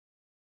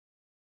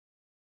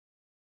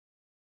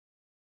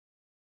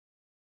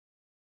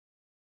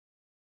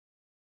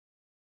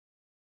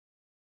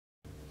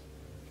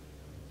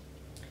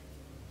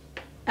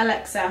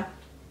Alexa,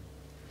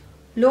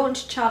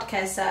 launch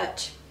childcare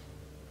search.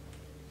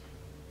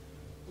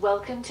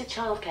 Welcome to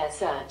Childcare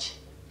Search.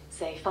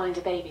 Say find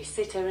a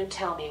babysitter and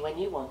tell me when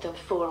you want them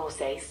for, or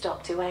say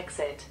stop to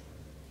exit.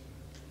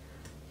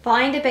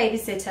 Find a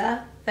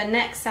babysitter for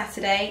next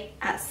Saturday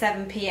at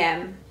 7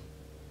 p.m.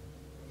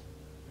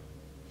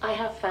 I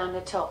have found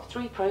the top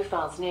 3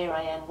 profiles near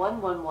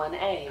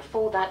IN111A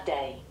for that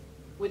day.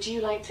 Would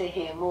you like to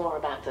hear more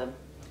about them?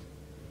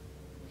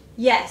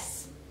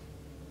 Yes.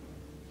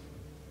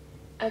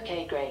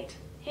 Okay, great.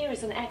 Here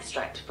is an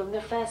extract from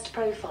the first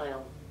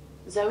profile.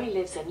 Zoe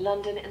lives in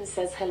London and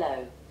says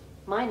hello.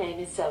 My name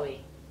is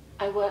Zoe.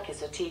 I work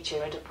as a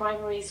teacher at a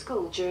primary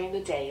school during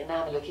the day and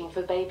am looking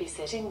for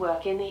babysitting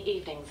work in the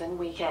evenings and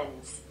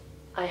weekends.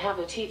 I have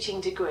a teaching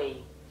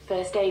degree,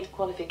 first aid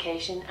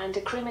qualification and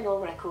a criminal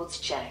records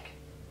check.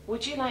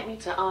 Would you like me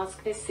to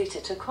ask this sitter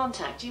to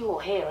contact you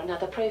or hear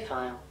another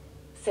profile?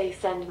 Say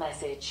send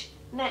message,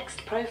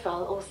 next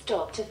profile, or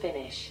stop to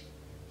finish.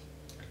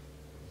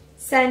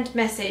 Send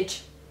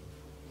message.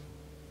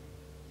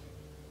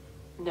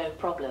 No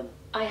problem.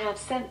 I have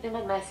sent them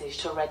a message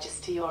to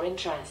register your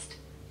interest.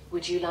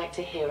 Would you like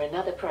to hear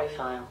another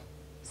profile?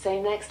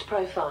 Say next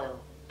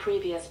profile,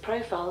 previous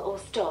profile, or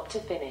stop to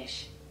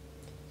finish.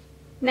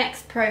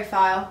 Next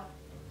profile.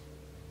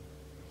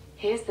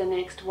 Here's the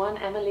next one.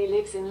 Emily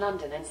lives in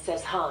London and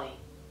says hi.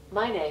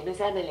 My name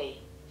is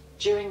Emily.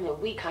 During the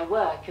week I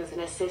work as an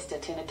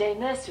assistant in a day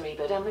nursery,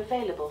 but I'm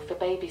available for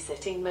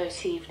babysitting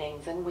most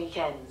evenings and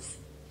weekends.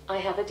 I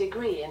have a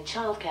degree in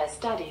childcare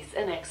studies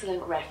and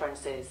excellent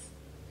references.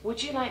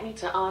 Would you like me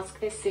to ask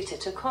this sitter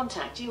to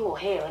contact you or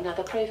hear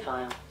another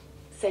profile?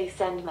 Say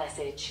send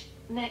message,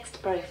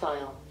 next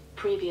profile,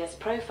 previous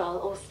profile,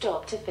 or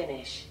stop to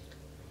finish.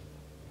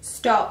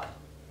 Stop.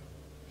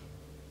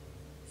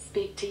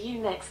 Speak to you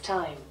next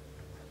time.